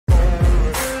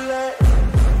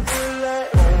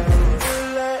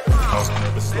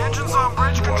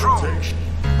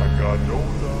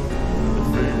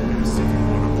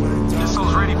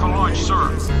ready for launch, sir.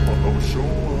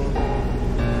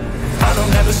 I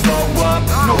don't ever slow up,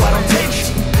 no I don't take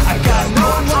sh**. I got no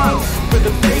love for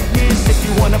the fakeness. If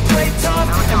you wanna play tough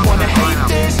and wanna hate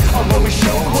this, I'll always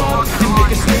show up and make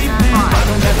a statement. I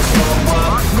don't ever slow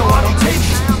up, no I don't take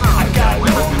sh**. I got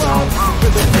no love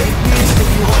for the fakeness. If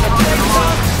you wanna play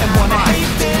tough and wanna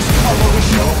hate this, I'll always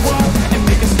show up and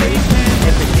make a statement.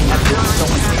 Everything I do so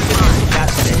instinctive, you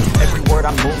gotta say. Every word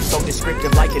I move so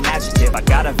descriptive like an adjective. I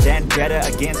got a vendetta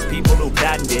against people who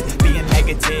patented being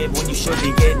negative when you should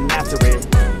be getting after it.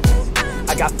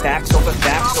 I got facts over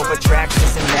tracks,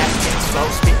 this and that. Think slow,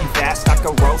 speaking fast, I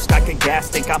could roast, I could gas.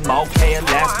 Think I'm okay at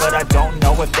last, but I don't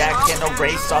know if that can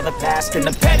erase all the past. And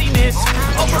the pettiness,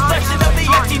 a reflection of the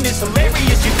emptiness.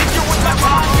 Hilarious, you think you're with my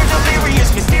time, you're delirious.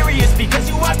 Mysterious, because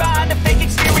you hide behind a fake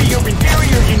exterior.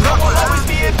 Inferior, you know I'll always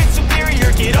be a bit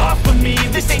superior. Get off of me,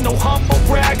 this ain't no humble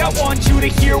brag. I want you to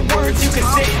hear words, you can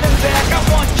say them back. I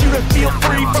want you to feel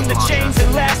free from the chains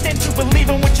that last, and to believe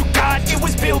in what you got, it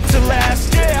was built to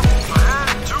last, yeah.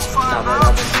 Now that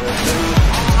I've been through,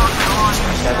 I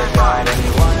never got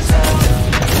anyone's help.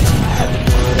 I had to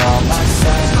do it all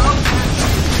myself.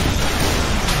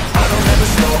 I don't ever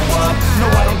slow up, no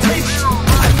I don't take sh**.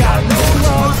 I got no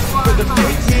love for the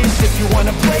fakeness. If you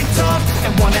wanna play tough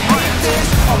and wanna hate this,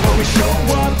 I'll always show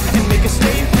up and make a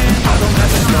statement. I don't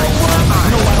ever slow up,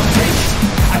 no I don't take sh**.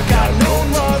 I got no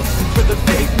love for the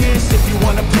fakeness. If you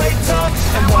wanna play tough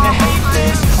and wanna hate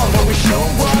this, I'll always show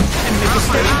up and make a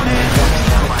statement.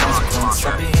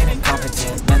 Stop being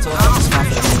incompetent. Mental health is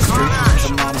confidence. Dreams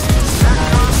of modestness.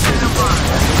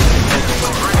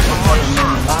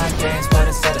 Mind games, but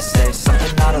instead I say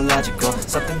something not illogical,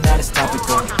 something that is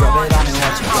topical. Rub it on and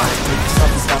watch it go. Make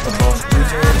yourself unstoppable.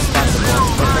 Use your irresponsible.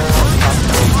 But they're always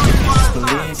possible. If you just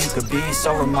believe, you could be so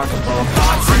remarkable.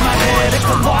 Thoughts in my head, a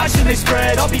collage and they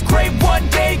spread. I'll be great one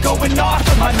day, going off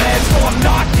of my meds. No, I'm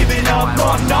not giving up, no,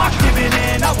 I'm not giving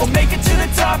in. I will make it to the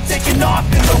top, taking off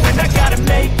and going, I gotta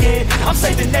make it. I'm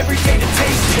saving every day to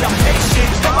taste it. I'm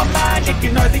patient, but my mind, it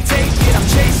can hardly take it. I'm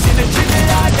chasing a dream that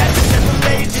I've had for several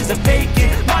ages. A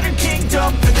vacant, modern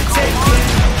kingdom for the taking.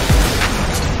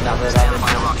 Now that I've been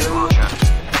through,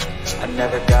 I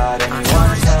never got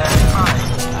anyone's help.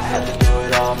 I had to do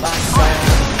it all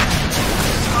myself.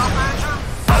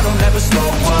 I don't ever slow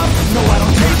up, no I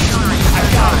don't take sh**. I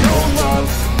got no love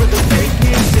for the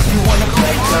fakeness. If you wanna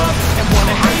play tough and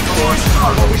wanna hate this,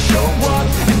 I'll always show up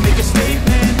and make a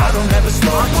statement. I don't ever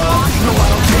slow up, no I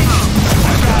don't take sh**.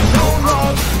 I got no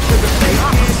love for the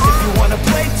fakeness. If you wanna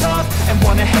play tough and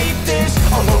wanna hate this,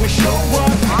 I'll always show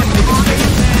up and make a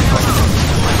statement.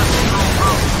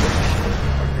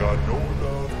 I got no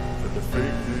love for the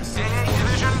fakeness. AA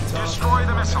Division, destroy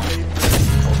the missile.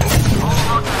 All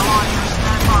rocket launchers,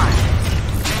 stand by.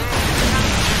 AA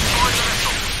Division, destroy the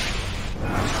missile.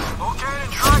 Locate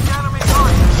and track enemy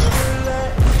targets.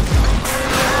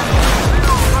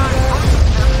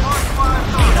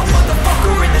 Ain't no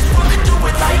motherfucker in this world can do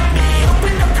it like me.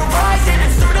 Open up your eyes and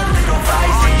insert a little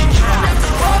rising. You don't have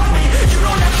to love me, you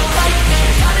don't have to like me.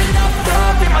 Got enough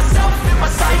love in myself, in my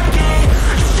psyche.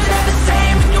 You should have the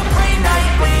same in your brain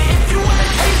nightly. If you wanna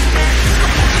taste me, you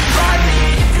can fucking try me.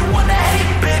 If you wanna hate,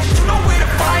 bitch, you know where to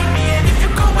find me. And if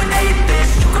you're going hate this,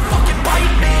 you can fucking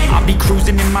bite me. I'll be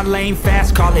cruising in my lane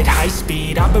fast, call it high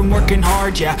speed. I've been working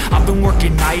hard, yeah, I've been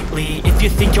working nightly. If you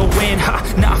think you'll win, ha,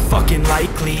 not fucking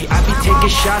likely. I be taking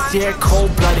shots, yeah,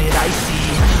 cold-blooded, icy.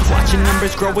 Watching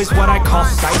numbers grow is what I call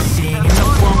sightseeing. In the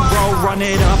front row, run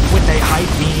it up when they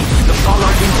hype me. The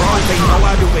following grows, they know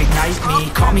how to ignite me.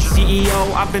 Call me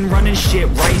CEO, I've been running shit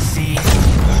right, see.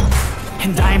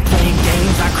 And I ain't playing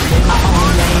games, I create my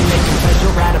own lane. Making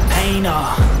pleasure out of pain,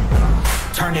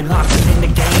 turning losses into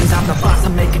gains. I'm the boss,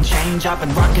 I'm making change. I've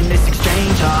been rocking this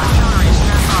exchange, I've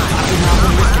been out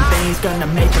and risking things, gonna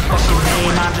make a fucking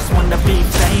name. I just wanna be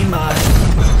famous,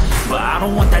 but I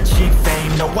don't want that cheap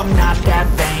fame. No, I'm not that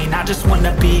vain, I just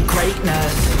wanna be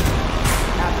greatness.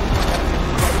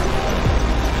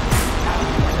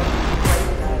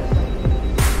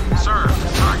 Sir,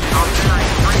 target on bearing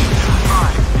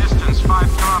 325, distance 5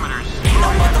 kilometers. Ain't no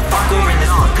motherfucker in this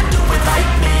world can do it like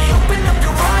me. Open up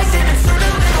your eyes and insert a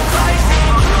little rising.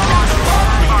 You don't have to love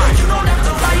me, you don't have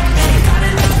to like me. Got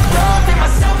enough love in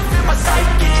myself, in my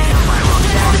psyche. You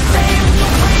should have the same in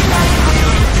your brain nightly.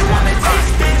 If you wanna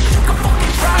taste, bitch, you can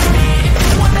fucking try me. If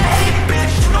you wanna hate,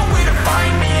 bitch, you know where to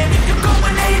find me. And if you're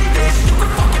going hate this, you can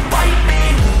fucking bite me.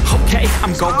 Okay,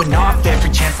 I'm going off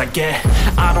every chance I get.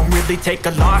 I don't really gladly take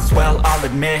a loss, well, I'll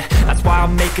admit that's why I'll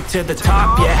make it to the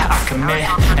top, yeah, I commit.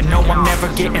 And no, I'm never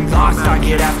getting lost, I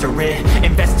get after it.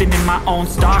 Investing in my own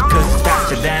stock, cause it's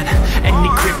faster than any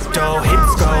crypto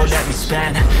hits go, let me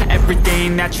spend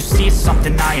everything that you see is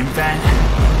something I invent.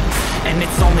 And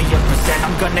it's only a percent.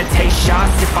 I'm gonna take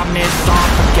shots. If I miss all,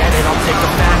 forget it. I'll take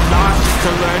a bad loss just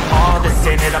to learn all that's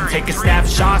in it. I'm taking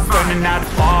snapshots, learning how to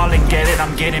fall and get it.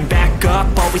 I'm getting back up,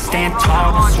 always stand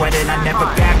tall and sweat it. I never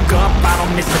back up, I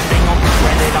don't miss a thing, I'll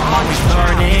regret it. I'm always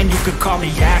learning, you could call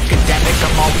me academic.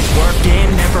 I'm always working,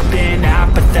 never been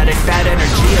apathetic. Bad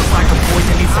energy is like a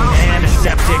poison, needs an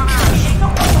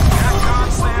antiseptic.